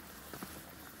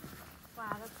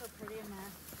 Wow, that's so pretty in there.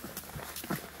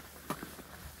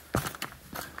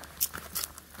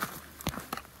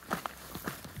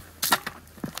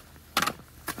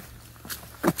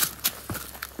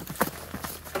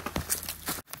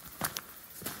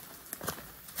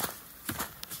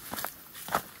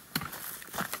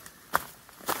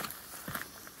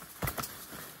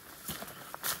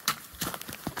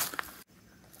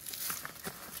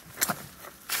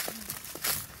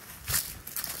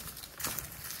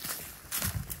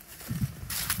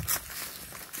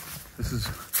 This is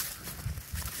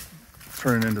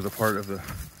turning into the part of the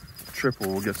trip where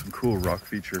we'll get some cool rock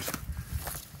features.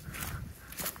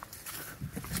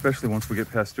 Especially once we get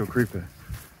past Steel Creek.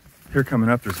 Here coming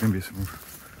up, there's gonna be some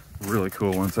really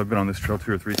cool ones. I've been on this trail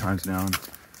 2 or 3 times now, and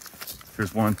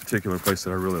there's one particular place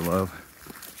that I really love.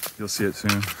 You'll see it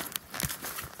soon.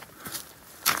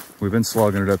 We've been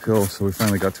slogging it uphill, so we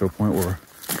finally got to a point where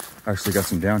I actually got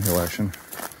some downhill action.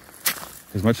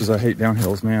 As much as I hate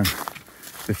downhills, man,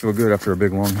 they feel good after a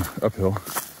big, long uphill.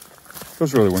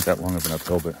 Those really weren't that long of an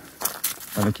uphill, but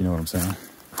I think you know what I'm saying.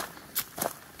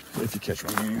 If you catch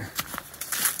what I mean.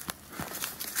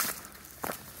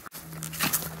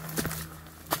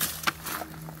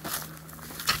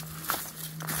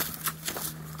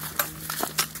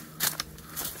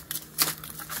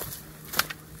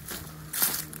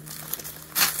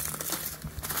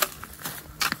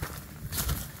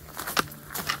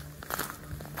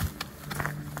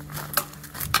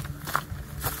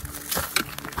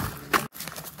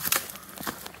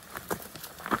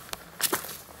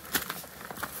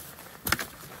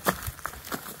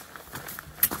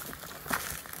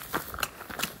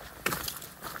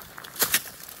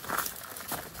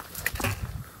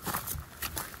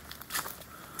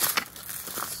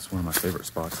 One of my favorite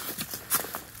spots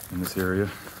in this area.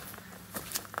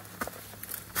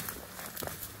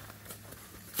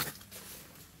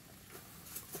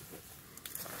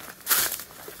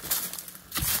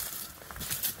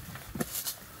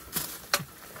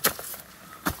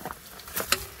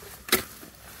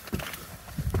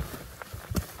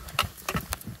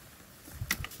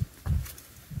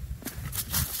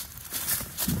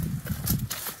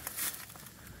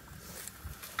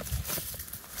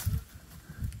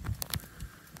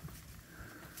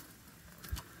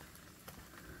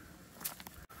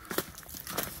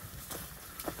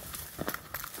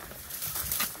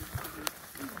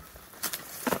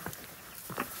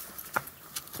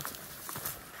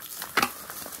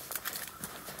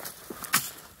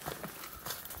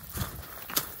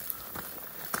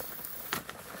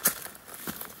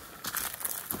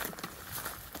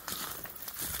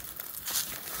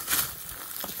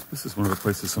 This is one of the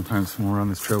places sometimes when we're on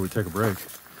this trail we take a break.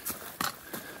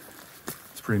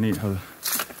 It's pretty neat how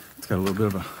it's got a little bit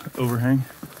of an overhang.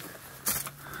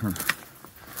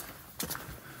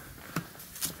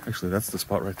 Actually, that's the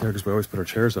spot right there because we always put our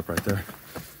chairs up right there.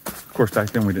 Of course,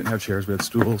 back then we didn't have chairs, we had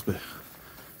stools, but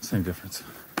same difference.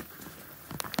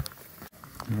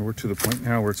 Now we're to the point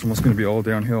now where it's almost going to be all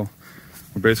downhill.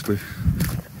 We're basically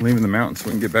leaving the mountain so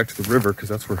we can get back to the river because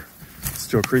that's where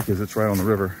Steel Creek is. It's right on the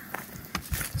river.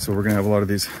 So we're going to have a lot of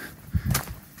these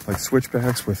like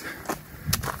switchbacks with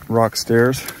rock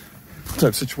stairs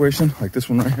type situation, like this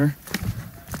one right here.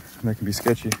 And that can be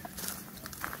sketchy,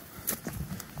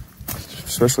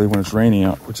 especially when it's raining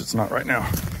out, which it's not right now.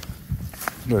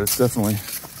 But it's definitely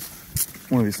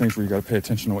one of these things where you got to pay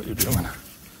attention to what you're doing.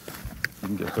 You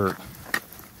can get hurt.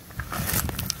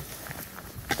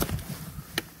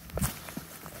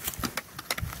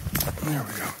 There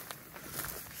we go.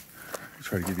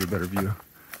 Try to give you a better view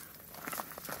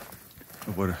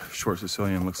of what a short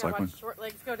Sicilian looks like when short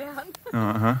legs go down.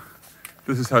 Uh-huh.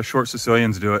 This is how short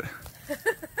Sicilians do it.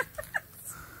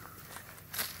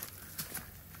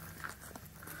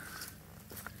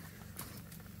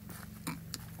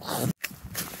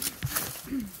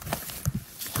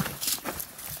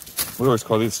 We always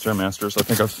call these Stairmasters. I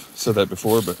think I've said that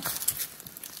before, but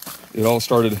it all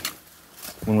started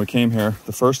when we came here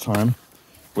the first time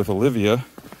with Olivia,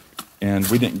 and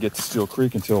we didn't get to Steel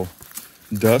Creek until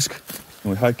dusk. And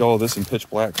we hiked all of this in pitch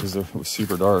black because it was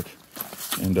super dark.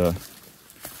 And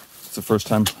it's the first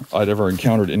time I'd ever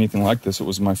encountered anything like this. It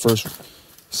was my first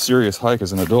serious hike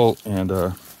as an adult, and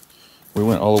we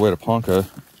went all the way to Ponca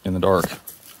in the dark.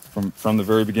 From the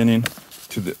very beginning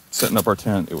to setting up our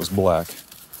tent, it was black.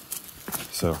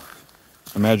 So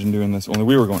imagine doing this, only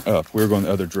we were going up. We were going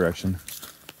the other direction.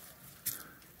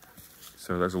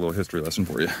 So there's a little history lesson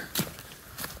for you.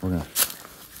 We're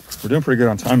doing pretty good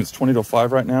on time. It's 20 to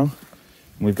 5 right now.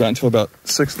 And we've got until about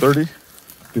 6:30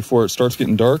 before it starts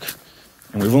getting dark.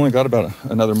 And we've only got about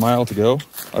another mile to go,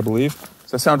 I believe.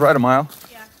 Does that sound right, a mile?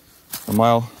 Yeah. A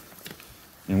mile.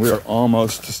 And we are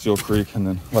almost to Steel Creek. And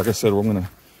then, like I said, we're gonna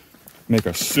make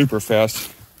a super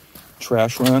fast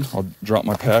trash run. I'll drop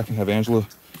my pack and have Angela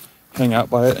hang out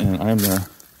by it. And I'm gonna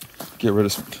get rid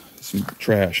of some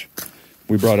trash.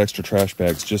 We brought extra trash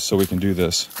bags just so we can do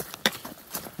this.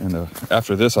 And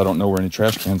after this, I don't know where any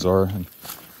trash cans are. And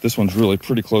this one's really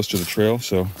pretty close to the trail,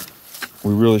 so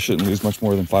we really shouldn't lose much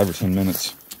more than 5 or 10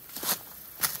 minutes.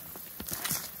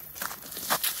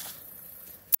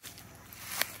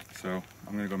 So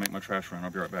I'm gonna go make my trash run. I'll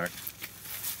be right back.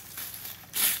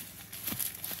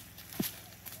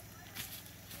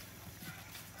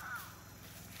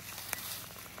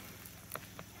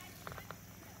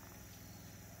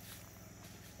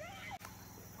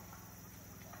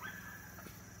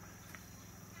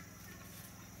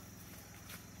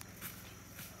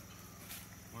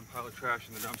 Pile of trash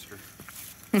in the dumpster.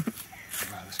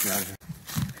 Let's get out of here.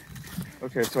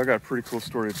 Okay, so I got a pretty cool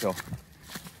story to tell.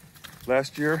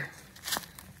 Last year,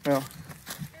 well,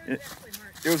 it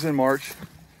was in March.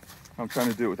 I'm trying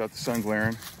to do it without the sun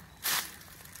glaring.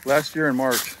 Last year in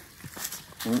March,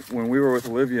 when we were with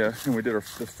Olivia and we did the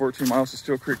 14 miles to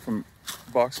Steel Creek from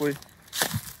Boxley,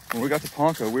 when we got to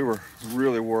Ponca, we were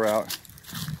really wore out.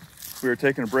 We were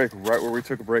taking a break right where we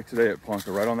took a break today at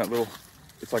Ponca, right on that little,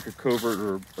 it's like a covert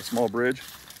or a small bridge.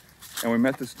 And we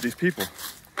met these people,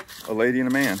 a lady and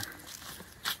a man.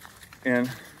 And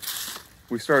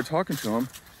we started talking to them,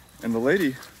 and the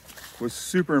lady was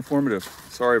super informative.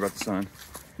 Sorry about the sun.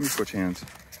 Let me switch hands.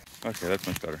 Okay, that's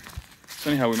much better.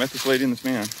 So anyhow, we met this lady and this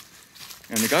man,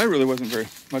 and the guy really wasn't very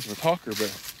much of a talker,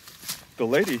 but the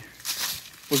lady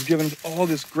was giving us all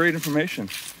this great information.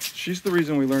 She's the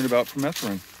reason we learned about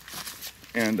permethrin.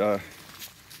 And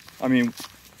I mean,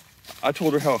 I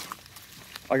told her how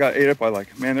I got ate up by,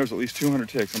 like, man, there was at least 200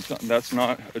 ticks. That's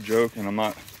not a joke, and I'm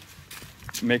not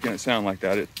making it sound like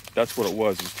that. That's what it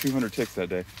was. It was 200 ticks that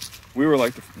day. We were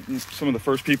like some of the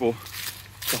first people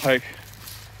to hike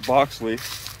Boxley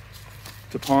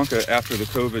to Ponca after the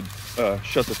COVID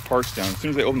shut the parks down. As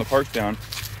soon as they opened the parks down,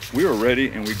 we were ready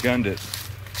and we gunned it.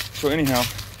 So anyhow,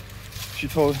 she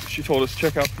told us,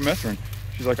 check out permethrin.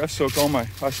 She's like, I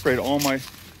sprayed all my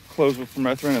clothes with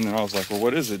permethrin. And then I was like, well,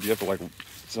 what is it? Do you have to, like,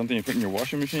 something you put in your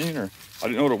washing machine? Or I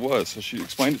didn't know what it was. So she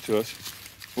explained it to us.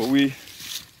 But we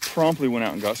promptly went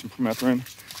out and got some permethrin,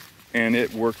 and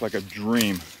it worked like a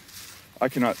dream. I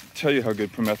cannot tell you how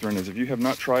good permethrin is. If you have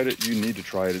not tried it, you need to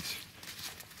try it. It's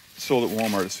sold at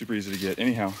Walmart. It's super easy to get.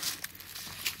 Anyhow,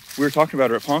 we were talking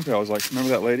about her at Ponca. I was like, remember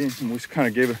that lady? And we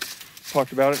kind of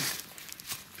talked about it.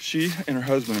 She and her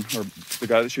husband, or the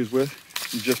guy that she was with,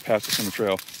 just passed us on the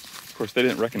trail. Of course, they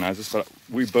didn't recognize us, but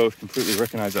we both completely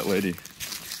recognized that lady.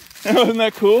 Isn't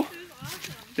that cool?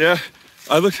 Awesome. Yeah.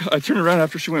 I turned around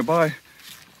after she went by.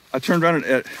 I turned around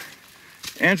at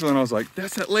Angela and I was like,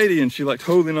 that's that lady. And she like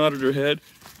totally nodded her head.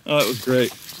 Oh, it was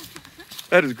great.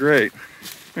 That is great.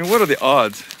 I mean, what are the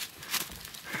odds?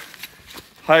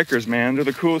 Hikers, man, they're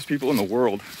the coolest people in the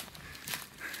world.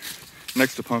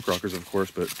 Next to punk rockers, of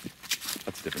course, but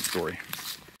that's a different story.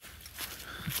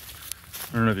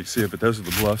 I don't know if you can see it, but those are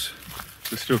the bluffs,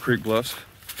 the Steel Creek Bluffs.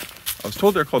 I was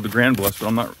told they're called the Grand Bluffs, but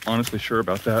I'm not honestly sure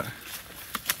about that.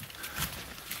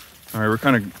 All right, we're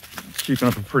kind of keeping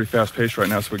up a pretty fast pace right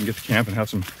now so we can get to camp and have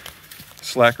some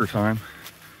slacker time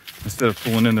instead of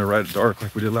pulling in there right at dark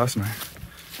like we did last night.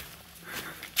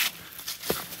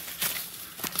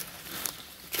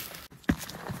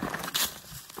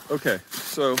 Okay,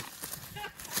 so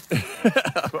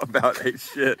I'm about ate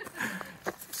shit.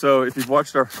 So if you've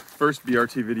watched our first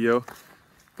BRT video,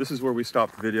 this is where we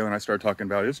stopped the video and I started talking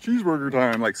about it's cheeseburger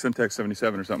time, like Syntax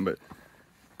 77 or something.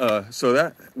 But so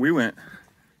that we went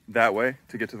that way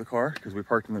to get to the car because we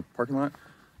parked in the parking lot.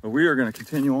 But we are going to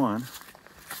continue on.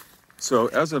 So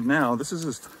as of now, this is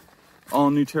just all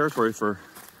new territory for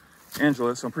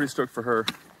Angela, so I'm pretty stoked for her.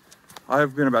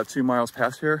 I've been about 2 miles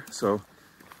past here, so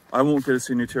I won't get to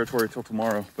see new territory till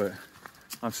tomorrow, but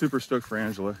I'm super stoked for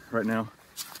Angela right now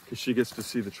because she gets to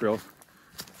see the trail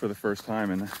for the first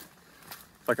time. And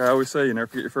like I always say, you never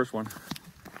forget your first one.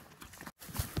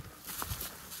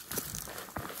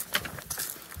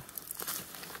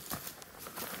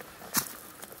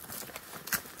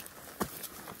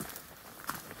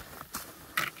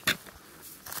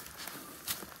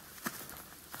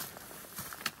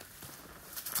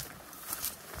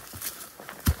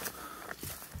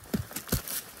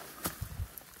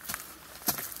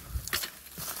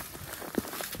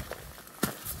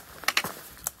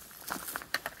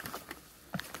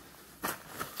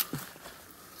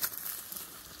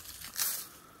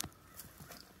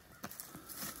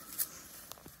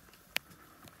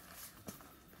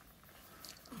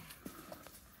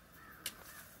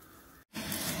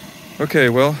 Okay,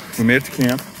 well, we made it to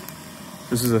camp.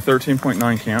 This is a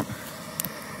 13.9 camp.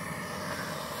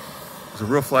 There's a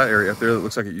real flat area up there that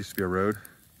looks like it used to be a road.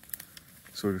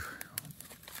 So we've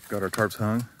got our tarps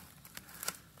hung.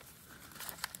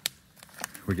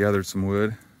 We gathered some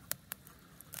wood.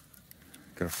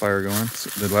 Got a fire going.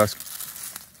 So the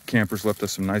last campers left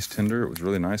us some nice tinder. It was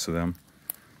really nice of them.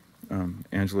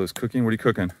 Angela's cooking. What are you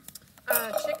cooking?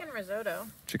 Chicken risotto.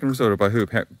 Chicken risotto by who?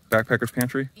 Backpacker's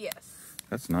Pantry? Yes.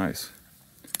 That's nice.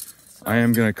 I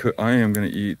am gonna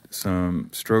eat some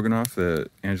stroganoff that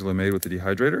Angela made with the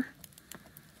dehydrator.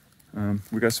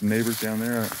 We got some neighbors down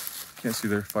there. I can't see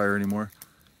their fire anymore.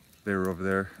 They were over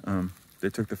there. They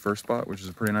took the first spot, which is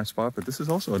a pretty nice spot, but this is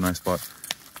also a nice spot.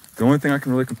 The only thing I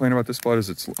can really complain about this spot is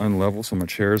it's unlevel, so my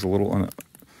chair is a little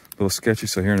sketchy.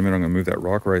 So here in a minute, I'm gonna move that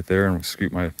rock right there and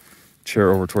scoot my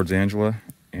chair over towards Angela,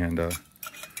 and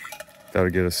that'll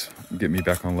get me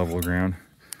back on level ground.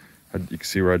 You can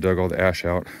see where I dug all the ash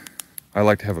out. I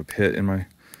like to have a pit I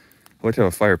like to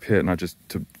have a fire pit, not just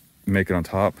to make it on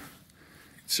top.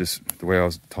 It's just the way I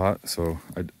was taught. So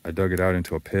I dug it out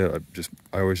into a pit.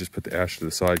 I always just put the ash to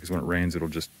the side because when it rains, it'll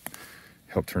just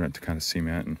help turn it to kind of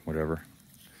cement and whatever.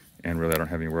 And really, I don't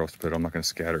have anywhere else to put it. I'm not going to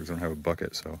scatter because I don't have a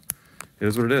bucket. So it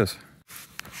is what it is.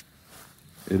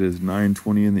 It is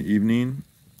 9:20 in the evening,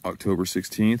 October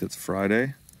 16th. It's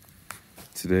Friday.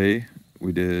 Today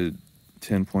we did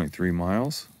 10.3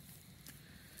 miles.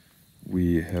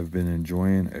 We have been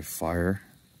enjoying a fire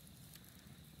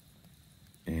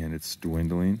and it's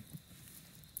dwindling,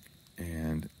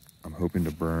 and I'm hoping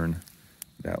to burn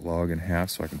that log in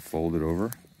half so I can fold it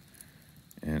over,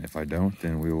 and if I don't,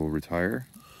 then we will retire.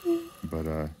 But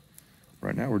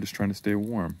right now we're just trying to stay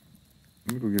warm.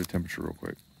 Let me go get a temperature real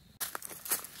quick.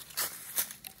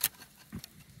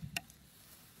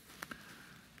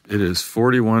 It is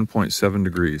 41.7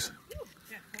 degrees.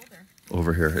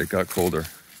 Over here. It got colder.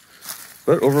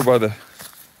 But over by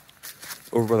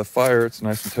the fire, it's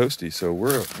nice and toasty. So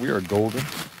we are golden.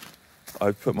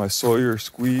 I put my Sawyer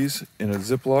squeeze in a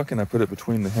Ziploc and I put it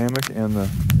between the hammock and the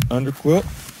underquilt.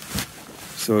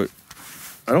 So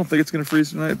I don't think it's gonna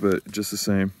freeze tonight, but just the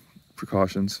same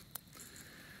precautions.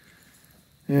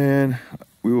 And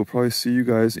we will probably see you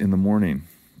guys in the morning.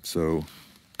 So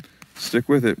stick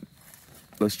with it.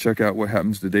 Let's check out what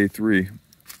happens to day 3.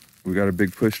 We got a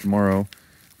big push tomorrow.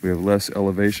 We have less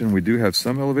elevation. We do have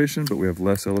some elevation, but we have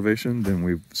less elevation than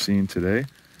we've seen today.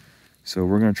 So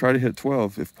we're gonna try to hit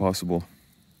 12 if possible.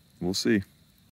 We'll see.